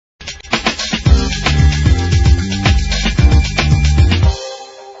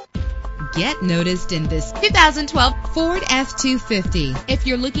get noticed in this 2012 Ford F-250. If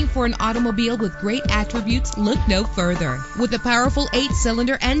you're looking for an automobile with great attributes, look no further. With a powerful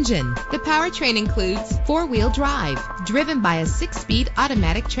 8-cylinder engine, the powertrain includes 4-wheel drive, driven by a 6-speed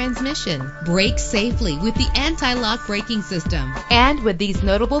automatic transmission. Brake safely with the anti-lock braking system. And with these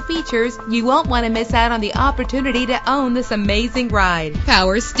notable features, you won't want to miss out on the opportunity to own this amazing ride.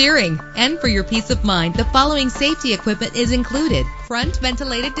 Power steering. And for your peace of mind, the following safety equipment is included: front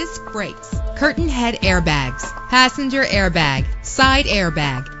ventilated disc brakes, curtain head airbags, passenger airbag, side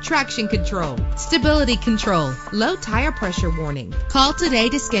airbag, traction control, stability control, low tire pressure warning. Call today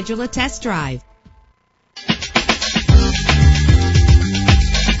to schedule a test drive.